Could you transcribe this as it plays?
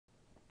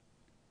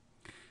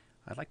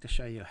I'd like to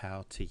show you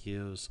how to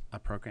use a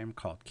program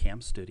called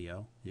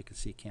Camstudio. You can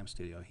see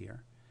Camstudio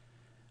here.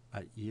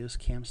 Use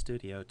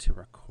Camstudio to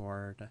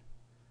record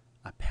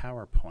a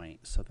PowerPoint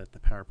so that the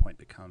PowerPoint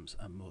becomes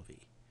a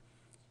movie.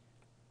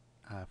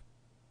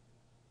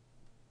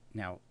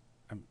 Now,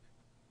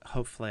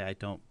 hopefully I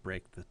don't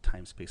break the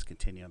time-space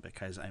continuum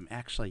because I'm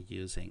actually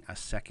using a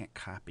second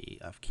copy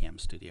of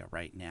Camstudio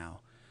right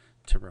now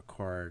to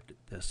record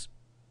this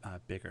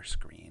bigger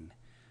screen.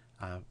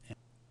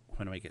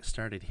 When we get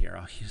started here,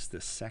 I'll use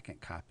this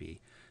second copy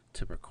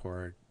to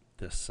record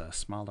this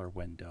smaller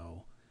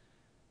window,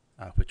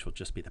 which will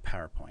just be the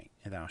PowerPoint,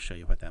 and then I'll show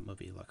you what that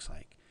movie looks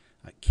like.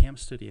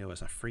 Camstudio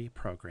is a free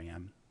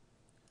program.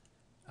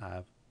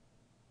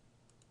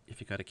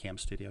 If you go to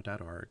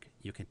camstudio.org,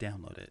 you can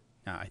download it.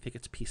 Now, I think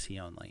it's PC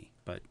only,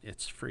 but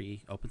it's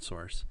free, open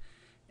source,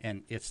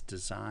 and it's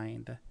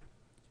designed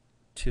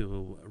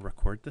to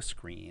record the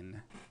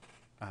screen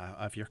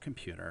of your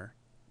computer.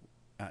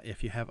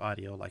 If you have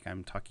audio, like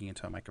I'm talking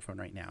into a microphone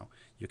right now,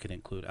 you can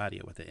include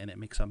audio with it, and it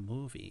makes a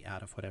movie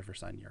out of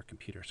whatever's on your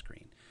computer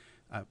screen.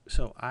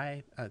 So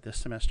I, this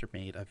semester,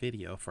 made a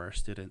video for our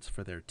students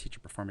for their teacher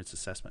performance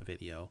assessment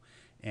video,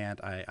 and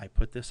I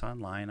put this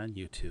online on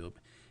YouTube,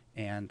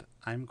 and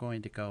I'm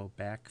going to go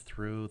back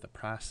through the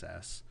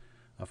process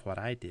of what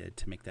I did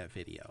to make that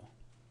video.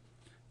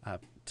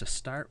 To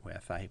start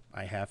with, I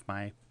have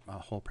my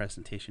whole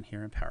presentation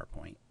here in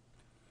PowerPoint,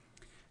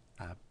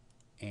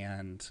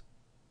 and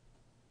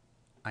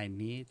I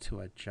need to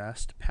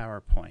adjust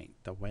PowerPoint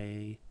the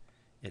way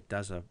it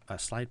does a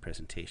slide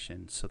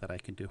presentation so that I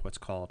can do what's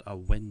called a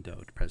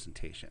windowed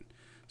presentation.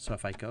 So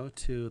if I go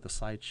to the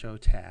slideshow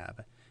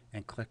tab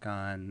and click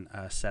on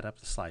set up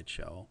the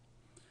slideshow,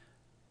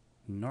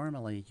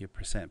 normally you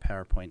present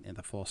PowerPoint in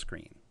the full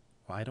screen.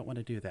 Well, I don't want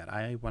to do that.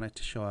 I want it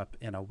to show up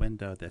in a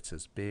window that's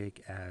as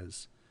big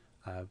as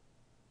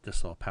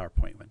this little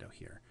PowerPoint window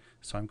here.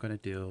 So I'm going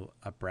to do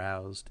a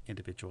browsed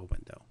individual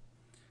window.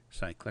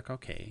 So I click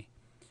OK.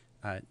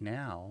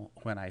 Now,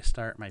 when I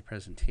start my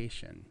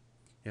presentation,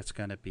 it's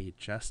going to be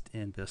just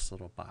in this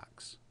little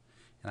box.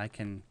 And I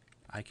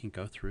can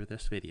go through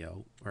this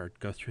video or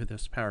go through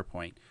this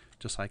PowerPoint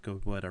just like I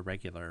would a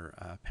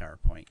regular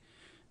PowerPoint,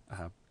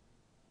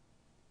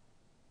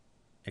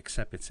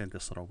 except it's in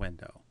this little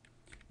window.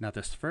 Now,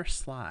 this first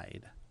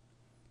slide,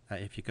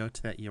 if you go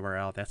to that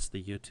URL, that's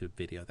the YouTube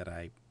video that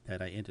I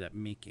ended up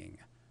making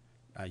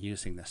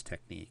using this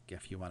technique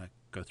if you want to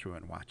go through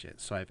and watch it.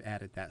 So I've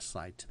added that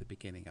slide to the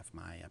beginning of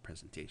my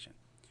presentation.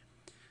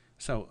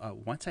 So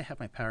once I have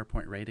my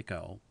PowerPoint ready to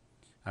go,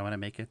 I want to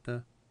make it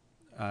the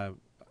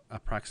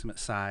approximate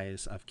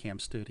size of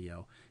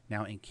Camstudio.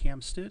 Now in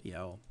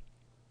Camstudio,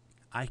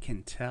 I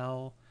can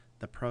tell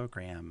the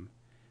program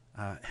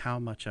how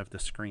much of the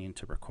screen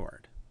to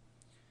record.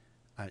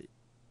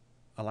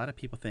 A lot of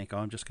people think, oh,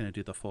 I'm just going to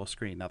do the full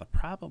screen. Now the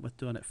problem with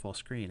doing it full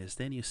screen is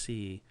then you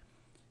see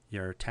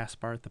your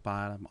taskbar at the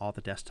bottom, all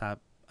the desktop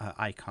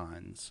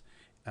icons.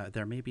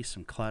 There may be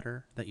some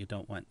clutter that you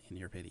don't want in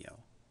your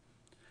video.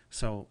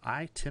 So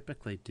I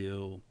typically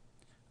do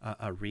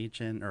a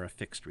region or a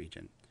fixed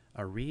region.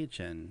 A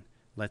region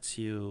lets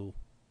you,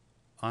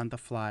 on the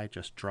fly,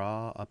 just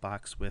draw a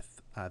box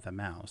with the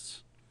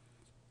mouse,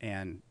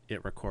 and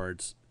it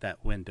records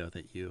that window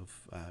that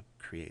you've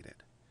created.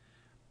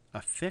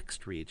 A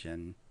fixed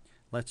region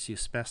lets you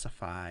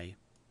specify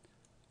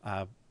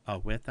a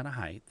width and a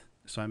height.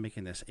 So I'm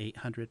making this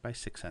 800 by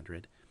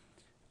 600.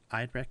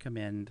 I'd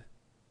recommend,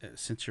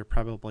 since you're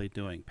probably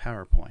doing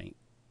PowerPoint,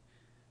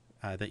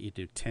 that you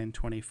do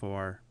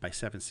 1024 by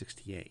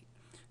 768.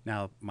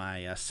 Now,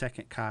 my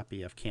second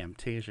copy of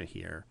Camtasia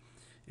here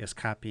is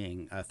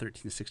copying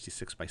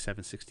 1366 by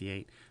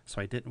 768,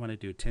 so I didn't want to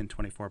do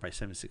 1024 by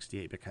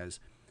 768 because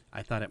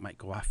I thought it might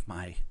go off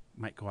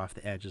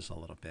the edges a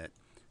little bit.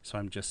 So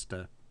I'm just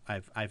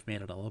I've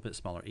made it a little bit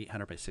smaller,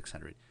 800 by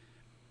 600.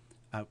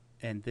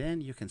 And then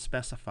you can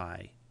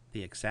specify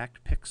the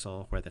exact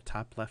pixel where the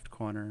top left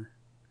corner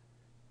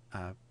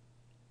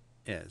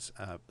is.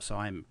 So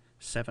I'm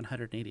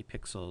 780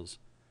 pixels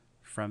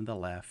from the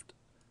left,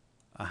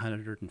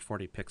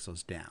 140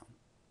 pixels down.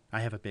 I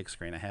have a big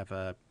screen. I have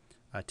a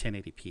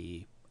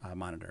 1080p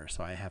monitor,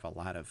 so I have a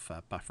lot of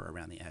buffer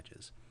around the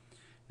edges.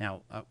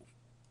 Now,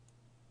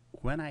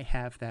 when I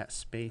have that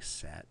space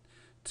set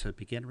to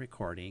begin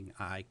recording,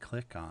 I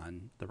click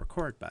on the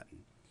record button.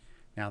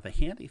 Now, the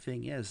handy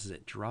thing is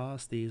it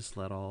draws these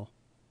little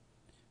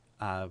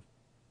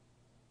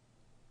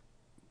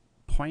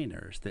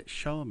pointers that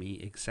show me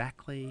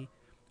exactly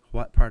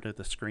what part of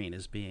the screen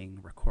is being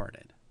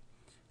recorded.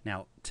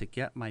 Now, to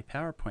get my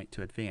PowerPoint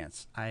to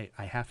advance, I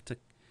have to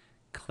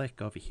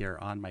click over here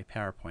on my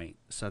PowerPoint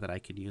so that I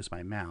can use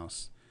my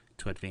mouse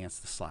to advance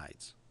the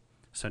slides.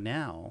 So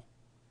now,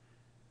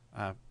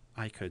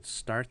 I could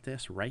start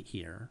this right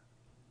here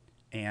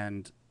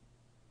and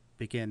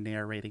begin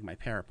narrating my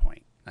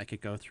PowerPoint. I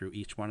could go through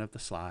each one of the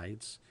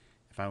slides.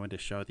 If I wanted to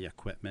show the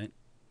equipment,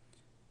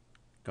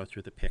 go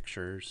through the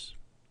pictures,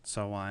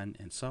 so on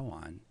and so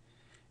on.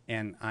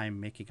 And I'm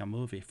making a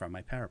movie from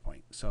my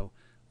PowerPoint. So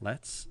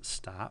let's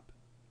stop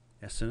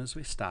As soon as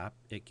we stop,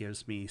 it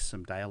gives me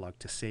some dialog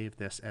to save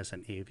this as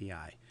an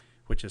AVI,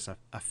 which is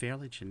a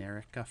fairly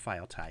generic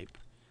file type.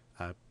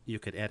 You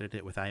could edit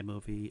it with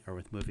iMovie or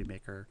with Movie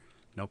Maker,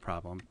 no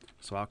problem.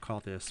 So I'll call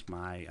this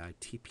my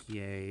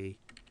TPA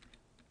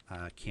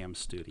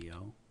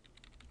Camstudio.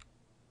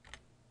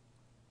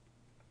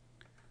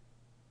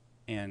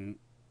 And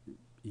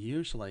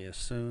usually as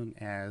soon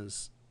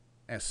as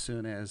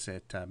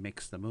it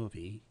makes the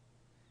movie,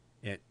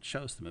 it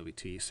shows the movie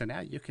to you. So now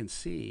you can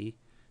see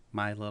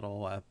my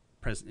little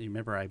present.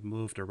 Remember, I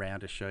moved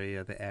around to show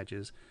you the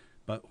edges,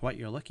 but what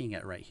you're looking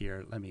at right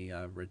here, let me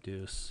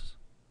reduce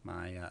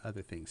my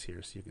other things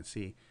here so you can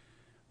see.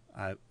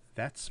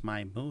 That's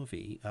my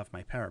movie of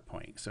my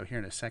PowerPoint. So here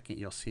in a second,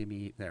 you'll see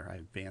me there. I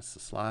advance the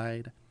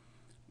slide.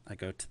 I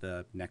go to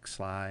the next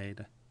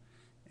slide,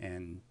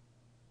 and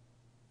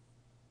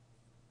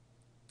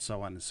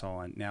so on and so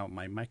on. Now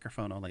my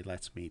microphone only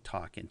lets me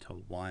talk into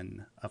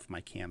one of my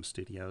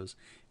Camstudios,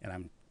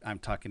 and I'm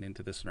talking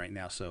into this one right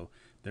now, so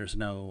there's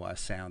no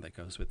sound that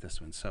goes with this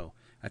one. So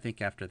I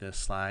think after this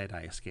slide,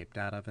 I escaped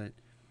out of it,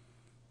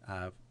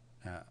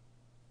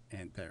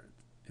 and there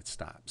it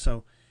stopped.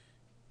 So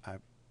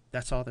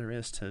that's all there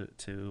is to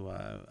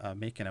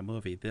making a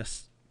movie.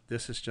 This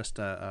is just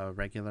a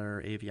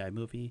regular AVI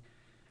movie.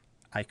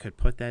 I could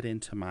put that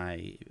into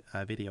my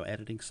video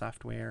editing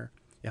software.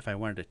 If I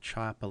wanted to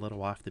chop a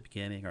little off the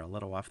beginning or a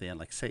little off the end,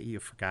 like say you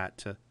forgot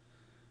to,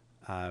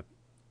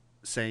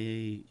 say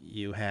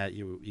you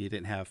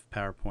didn't have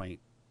PowerPoint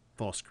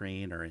full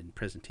screen or in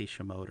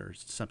presentation mode or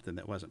something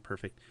that wasn't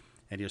perfect,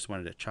 and you just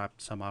wanted to chop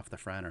some off the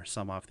front or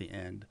some off the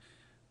end,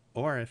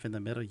 or if in the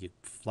middle you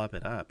flub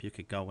it up, you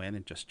could go in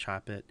and just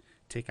chop it,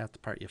 take out the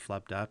part you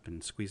flubbed up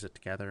and squeeze it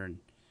together,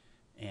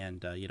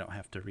 and you don't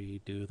have to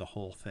redo the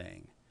whole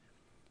thing.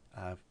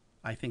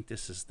 I think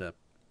this is the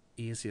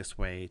easiest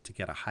way to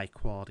get a high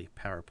quality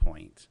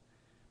PowerPoint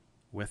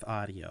with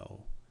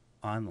audio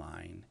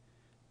online,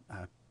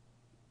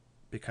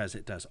 because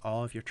it does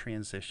all of your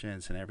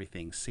transitions and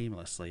everything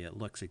seamlessly. It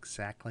looks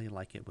exactly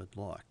like it would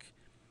look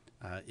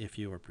if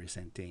you were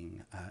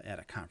presenting at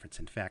a conference.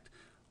 In fact,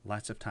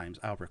 lots of times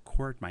I'll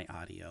record my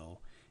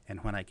audio,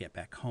 and when I get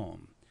back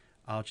home,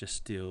 I'll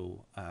just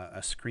do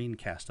a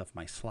screencast of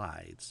my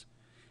slides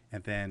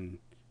and then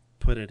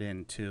put it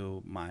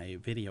into my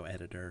video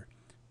editor,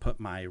 put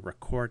my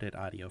recorded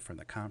audio from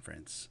the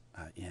conference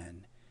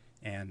in,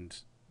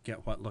 and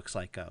get what looks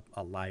like a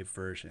live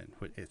version.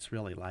 It's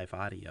really live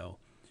audio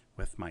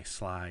with my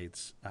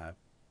slides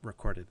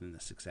recorded in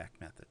this exact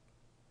method.